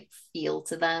same like feel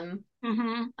to them.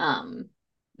 Hmm. Um,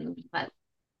 that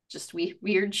just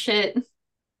weird shit,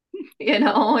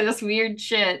 just weird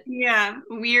shit. Yeah,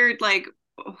 weird, like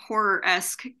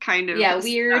horror-esque kind of Yeah,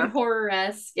 weird stuff.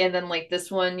 horror-esque. And then like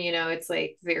this one, it's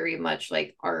like very much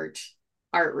like art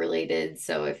related.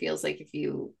 So it feels like if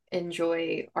you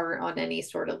enjoy art on any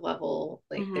sort of level,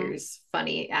 like Hmm. there's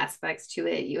funny aspects to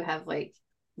it. You have like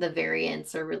the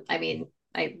variants or I mean,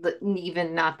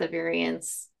 even not the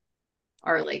variants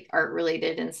are like art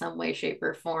related in some way, shape,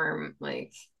 or form.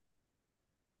 Like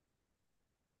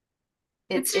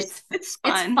it's It's just, it's it's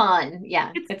it's fun. fun.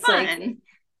 Yeah. It's It's like fun.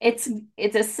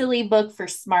 it's a silly book for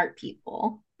smart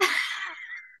people.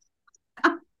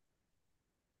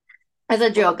 As a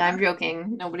Love joke, I'm that.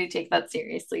 joking. Nobody take that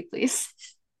seriously, please.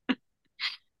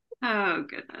 Oh,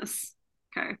 goodness.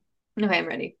 Okay. Okay, I'm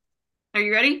ready. Are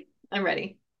you ready? I'm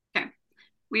ready. Okay.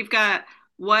 We've got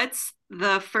what's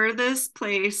the furthest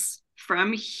place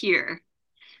from here?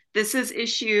 This is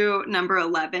issue number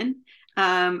 11.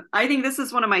 I think this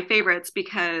is one of my favorites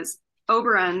because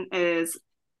Oberon is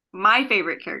my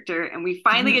favorite character, and we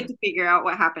finally get Hmm. to figure out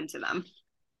what happened to them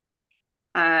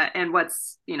and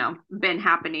what's been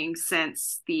happening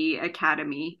since the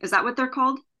academy. Is that what they're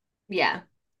called? Yeah.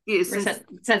 Yeah, We're since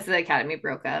since the academy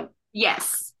broke up.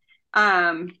 yes.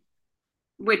 Um,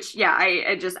 which yeah,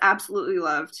 I just absolutely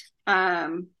loved.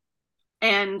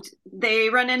 And they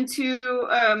run into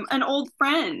an old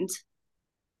friend.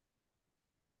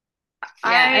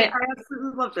 Yeah, I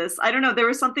absolutely love this. I don't know, there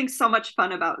was something so much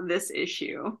fun about this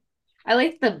issue. I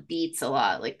like the beats a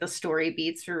lot. Like the story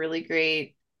beats were really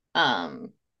great.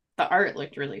 Um, the art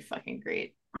looked really fucking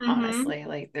great, Mm-hmm. honestly.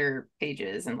 Like their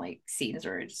pages and like scenes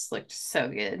were just looked so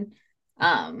good.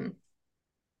 Um,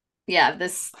 yeah,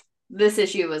 this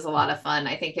issue was a lot of fun.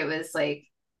 I think it was like,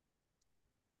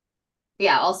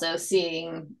 yeah, also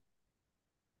seeing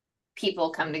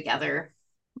people come together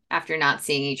after not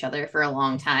seeing each other for a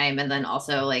long time, and then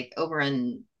also like over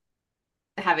and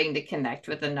having to connect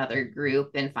with another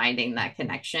group and finding that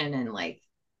connection and like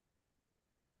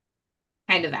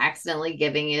kind of accidentally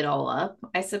giving it all up,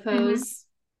 I Mm-hmm. suppose.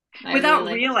 I really Without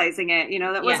like, realizing it, you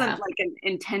know, that wasn't yeah, like an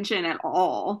intention at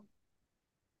all.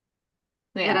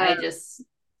 It yeah.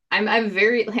 I'm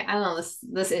very like, I don't know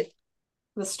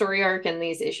the story arc and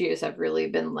these issues have really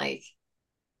been like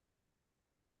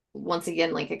once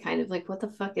again like a kind of like what the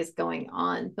fuck is going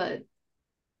on, but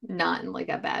not in like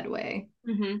a bad way.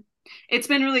 mm-hmm. It's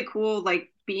been really cool,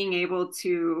 like being able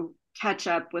to catch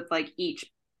up with like each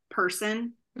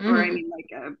person, or I Mm-hmm. mean,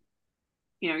 like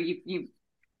you know, you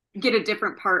get a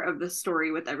different part of the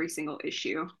story with every single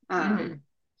issue. Mm-hmm.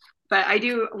 But I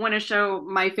do want to show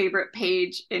my favorite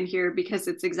page in here because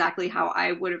it's exactly how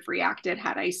I would have reacted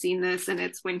had I seen this, and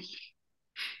it's when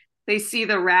they see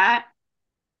the rat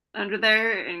under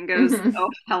there and goes, Mm-hmm. "Oh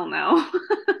hell no!"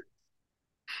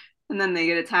 And then they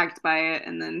get attacked by it,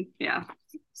 and then yeah,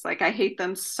 it's like I hate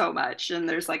them so much, and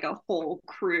there's like a whole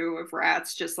crew of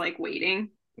rats just like waiting.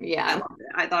 I Yeah. loved it.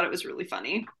 I thought it was really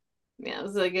funny. Yeah, it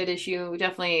was a good issue.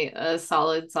 Definitely a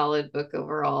solid book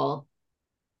overall.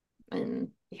 And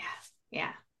yeah,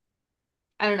 yeah.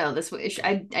 I don't know. This wish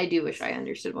I do wish I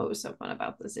understood what was so fun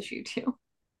about this issue too.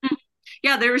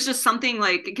 Yeah, there was just something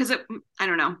like because it I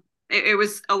don't know. It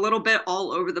was a little bit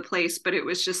all over the place, but it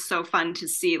was just so fun to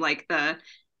see like the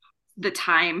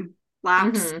time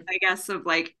lapse, Mm-hmm. I guess, of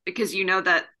like because you know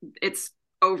that it's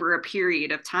over a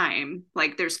period of time.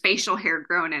 Like there's facial hair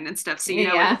grown in and stuff, so you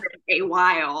know it's Yeah. been a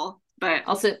while. But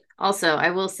Also, I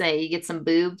will say you get some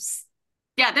boobs.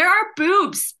 yeah, there are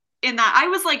boobs in that. I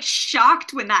was like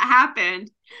shocked when that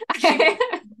happened. She like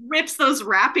rips those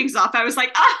wrappings off. I was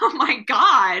like, oh my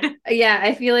God. Yeah,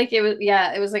 I feel like it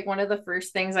was like one of the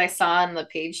first things I saw in the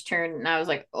page turn and I was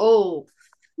like, "Oh.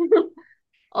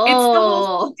 It's the whole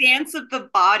Oh." dance of the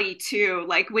body too.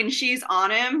 Like when she's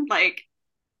on him, like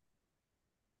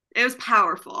it was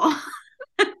powerful.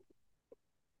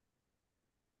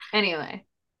 Anyway,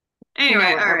 I know Anyway,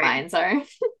 where all our right. minds are.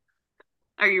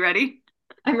 Are you ready?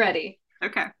 I'm ready.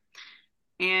 Okay.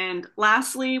 And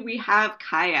lastly, we have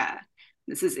Kaya.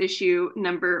 This is issue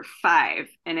number 5,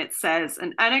 and it says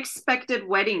an unexpected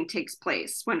wedding takes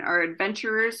place when our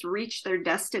adventurers reach their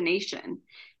destination.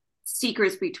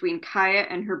 Secrets between Kaya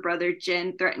and her brother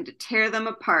Jin threaten to tear them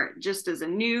apart just as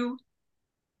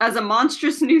a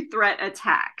monstrous new threat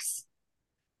attacks.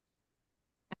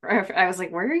 I was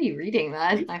like, "Where are you reading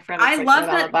that?" I forgot I it's like right love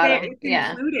on the that bottom. it's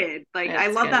Yeah, included. Like I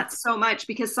it's love good. that so much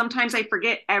because sometimes I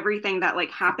forget everything that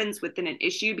like happens within an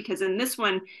issue because in this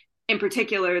one in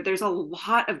particular there's a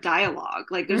lot of dialogue.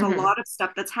 Like there's a Mm-hmm. lot of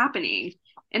stuff that's happening.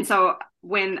 And so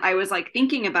when I was like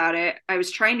thinking about it, I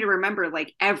was trying to remember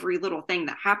like every little thing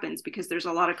that happens because there's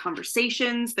a lot of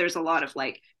conversations, there's a lot of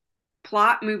like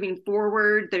plot moving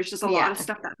forward, there's just a lot of Yeah.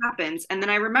 stuff that happens. And then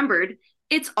I remembered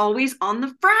it's always on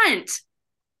the front.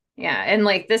 Yeah, and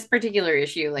like this particular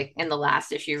issue, like in the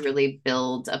last issue, really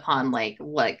builds upon like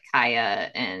what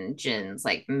Kaya and Jin's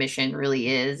like mission really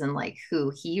is and like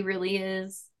who he really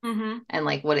is Mm-hmm. and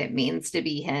like what it means to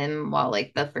be him, while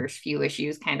like the first few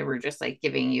issues kind of were just like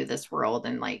giving you this world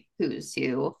and like who's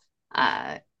who.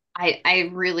 I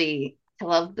really I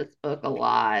love this book a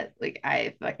lot. Like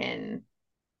I fucking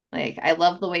like I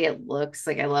love the way it looks.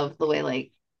 Like I love the way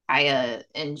like Kaya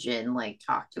and Jin like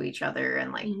talk to each other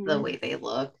and like the Mm-hmm. way they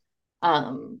look.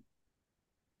 Um,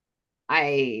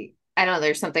 I don't know,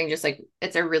 there's something just like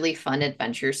it's a really fun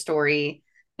adventure story.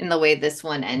 And the way this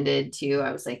one ended too,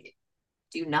 I was like,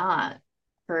 do not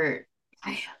hurt.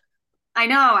 I, I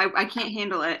know, I can't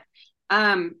handle it.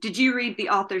 Did you read the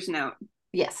author's note?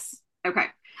 yes. Okay.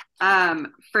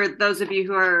 For those of you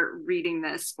who are reading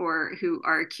this or who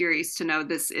are curious to know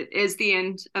this, it is the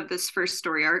end of this first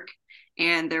story arc,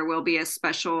 and there will be a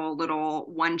special little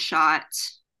one shot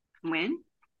when?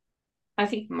 I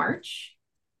think March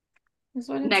is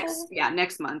what it said. Next, yeah,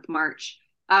 next month, March.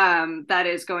 that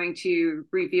is going to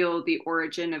reveal the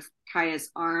origin of Kaya's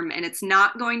arm, and it's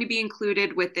not going to be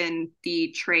included within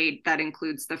the trade that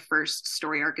includes the first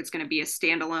story arc. It's going to be a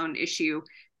standalone issue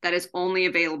that is only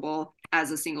available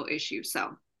as a single issue.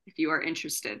 So if you are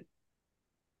interested,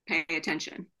 pay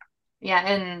attention. Yeah,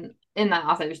 and in the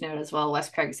author's note as well, Wes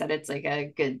Craig said it's like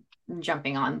a good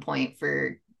jumping on point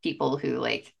for people who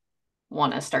like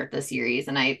want to start the series.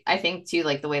 And I think too,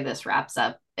 like the way this wraps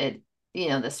up, it, you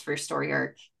know, this first story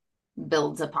arc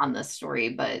builds upon this story,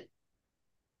 but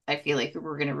I feel like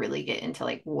we're gonna really get into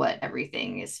like what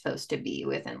everything is supposed to be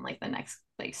within like the next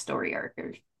like story arc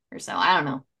or so. I don't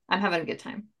know. I'm having a good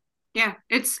time. Yeah,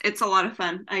 it's a lot of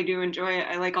fun. I do enjoy it.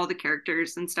 I like all the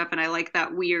characters and stuff, and I like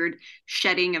that weird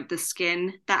shedding of the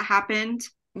skin that happened.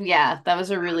 Yeah, that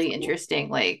was a really Cool. interesting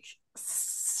like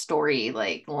story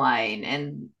like line.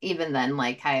 And even then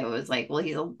like Kaya was like, well,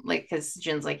 he's a, like, because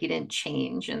Jin's like, he didn't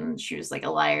change, and she was like, a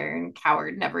liar and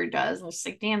coward never does. And it's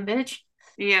like, damn bitch.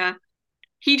 Yeah,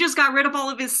 he just got rid of all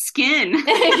of his skin.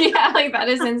 Yeah, like that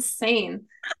is insane.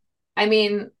 I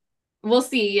mean, we'll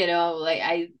see, you know, like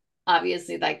I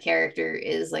obviously that character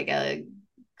is like a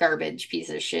garbage piece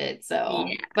of shit. So,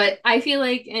 Yeah. but I feel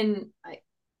like, and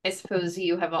I suppose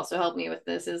you have also helped me with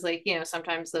this, is like, you know,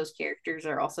 sometimes those characters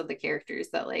are also the characters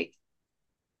that like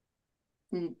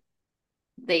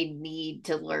they need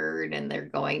to learn, and they're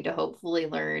going to hopefully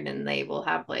learn, and they will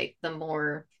have like the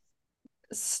more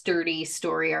sturdy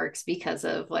story arcs because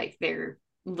of like their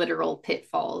literal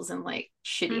pitfalls and like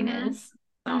Mm-hmm. shittiness.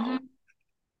 Mm-hmm. So,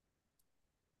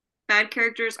 Bad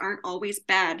characters aren't always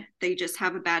bad. They just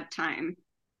have a bad time.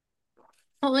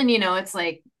 well, and you know, it's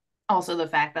like also the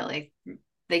fact that like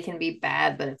they can be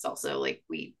bad, but it's also like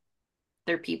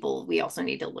they're people we also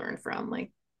need to learn from.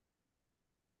 Like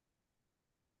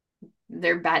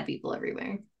they're bad people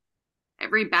everywhere.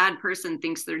 Every bad person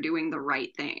thinks they're doing the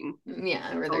right thing.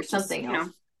 Yeah, or So there's just, something else,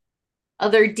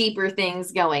 other deeper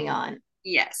things going on.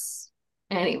 yes.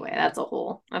 Anyway, that's a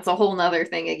whole nother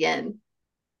thing again.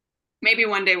 Maybe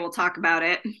one day we'll talk about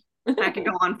it. I could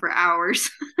go on for hours.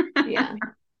 Yeah.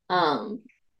 All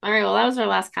right, well, that was our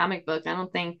last comic book. I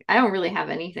don't really have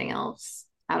anything else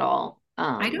at all.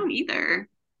 I don't either.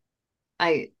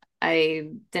 I I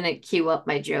didn't queue up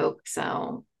my joke,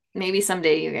 so maybe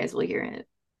someday you guys will hear it.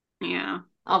 Yeah.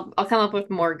 I'll come up with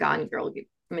more Gone Girl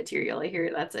material. I hear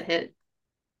that's a hit.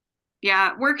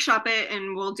 Yeah. Workshop it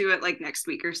and we'll do it like next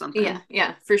week or Yeah, something.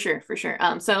 yeah, for sure, for sure.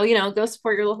 So you know, go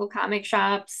support your local comic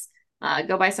shops.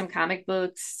 Go buy some comic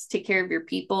books. Take care of your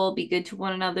people. Be good to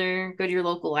one another. Go to your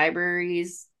local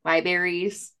libraries.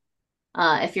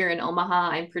 If you're in Omaha,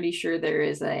 I'm pretty sure there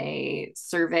is a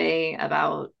survey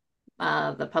about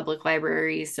the public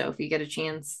libraries. So if you get a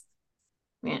chance,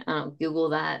 yeah, Google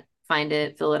that, find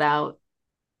it, fill it out,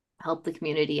 help the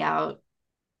community out.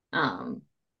 Um,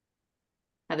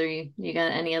 Heather, you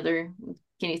got any other?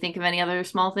 Can you think of any other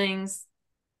small things?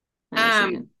 I was Um,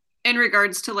 thinking. in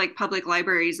regards to like public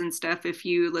libraries and stuff, if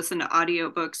you listen to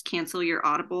audiobooks, cancel your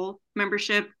Audible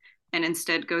membership and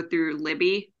instead go through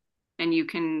Libby and you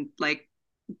can like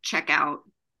check out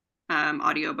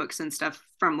audiobooks and stuff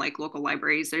from like local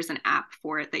libraries. There's an app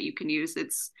for it that you can use.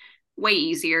 It's way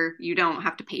easier. You don't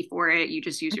have to pay for it. You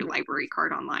just use your library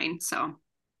card online. So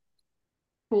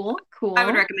Cool, I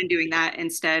would cool. recommend doing that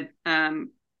instead.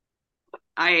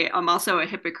 I am also a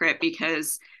hypocrite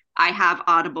because I have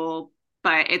Audible,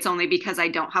 but it's only because I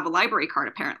don't have a library card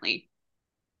apparently.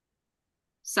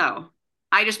 So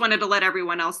I just wanted to let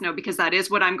everyone else know because that is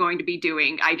what I'm going to be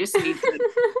doing. I just need to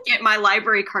get my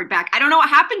library card back. I don't know what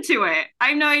happened to it. I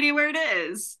have no idea where it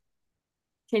is.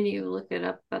 Can you look it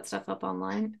up, that stuff up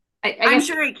online? I I'm guess.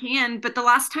 sure I can, but the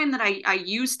last time that I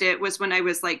used it was when I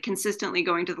was like consistently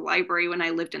going to the library when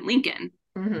I lived in Lincoln,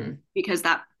 Mhm. because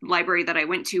that library that I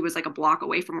went to was like a block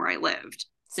away from where I lived.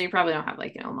 So you probably don't have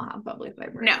like an Omaha Public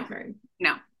Library No, card.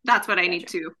 no, that's what I need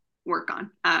Gotcha. to work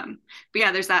on. But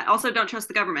yeah, there's that. Also, don't trust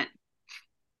the government.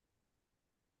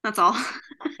 That's all.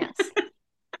 Yes.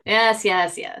 Yes,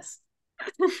 yes, yes.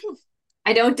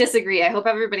 I don't disagree. I hope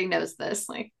everybody knows this.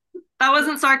 Like, That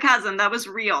wasn't sarcasm. That was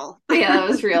real. yeah, that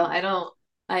was real. I don't.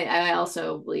 I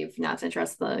also believe not to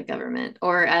trust the government,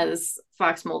 or as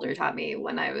Fox Mulder taught me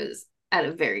when I was at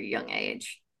a very young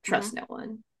age, Mm-hmm. trust no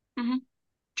one. Mm-hmm.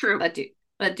 True.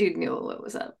 That dude knew what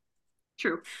was up.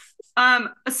 True.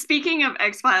 Speaking of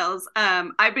X Files,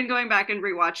 I've been going back and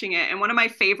rewatching it, and one of my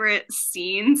favorite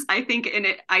scenes, I think, in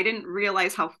it, I didn't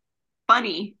realize how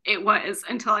funny it was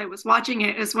until I was watching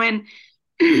it, is when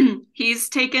he's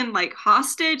taken like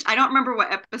hostage. I don't remember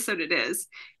what episode it is,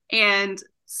 and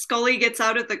Scully gets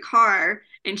out of the car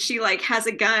and she like has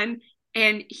a gun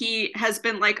and he has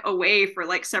been like away for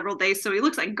like several days, so he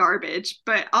looks like garbage.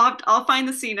 But I'll find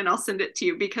the scene and I'll send it to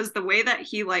you, because the way that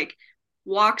he like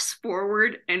walks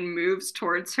forward and moves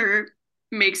towards her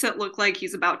makes it look like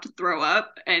he's about to throw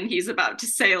up, and he's about to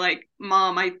say like,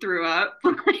 "Mom, I threw up."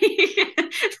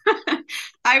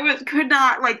 Could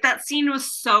not, like, that scene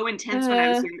was so intense when I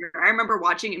was Uh, younger. I remember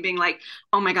watching and being like,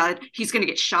 "Oh my god, he's gonna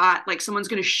get shot, like someone's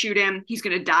gonna shoot him, he's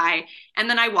gonna die." And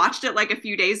then I watched it like a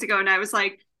few days ago and I was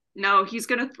like, no, he's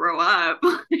gonna throw up.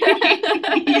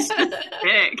 He's just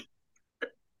sick.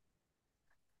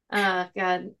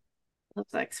 God, love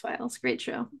X-Files. Great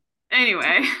show.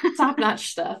 Anyway,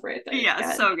 Top-notch stuff right there. yeah,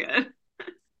 God. so good.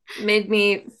 Made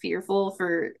me fearful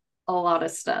for a lot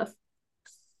of stuff.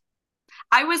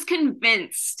 I was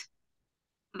convinced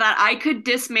that I could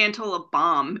dismantle a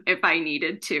bomb if I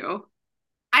needed to.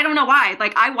 I don't know why.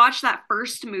 Like, I watched that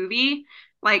first movie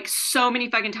like so many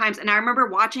fucking times, and I remember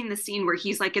watching the scene where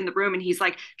he's like in the room and he's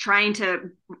like trying to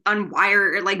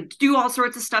unwire or like do all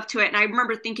sorts of stuff to it. And I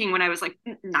remember thinking when I was like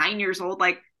 9 years old,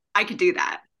 like, I could do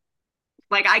that.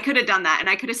 Like, I could have done that and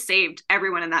I could have saved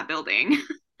everyone in that building.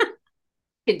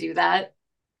 Could do that.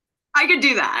 I could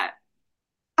do that.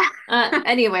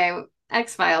 Anyway,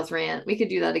 X-Files rant. We could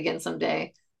do that again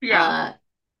someday. Yeah. Uh,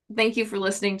 thank you for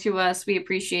listening to us. We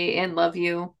appreciate and love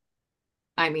you.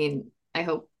 I mean, I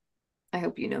hope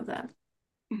you know that.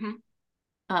 Mm-hmm.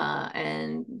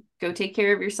 And go take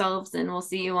care of yourselves, and we'll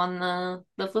see you on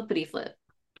the flippity flip.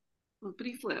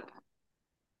 Flippity flip.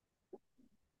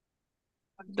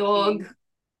 Dog,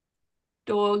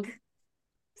 dog.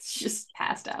 It's just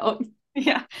passed out.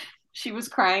 Yeah. She was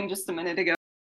crying just a minute ago.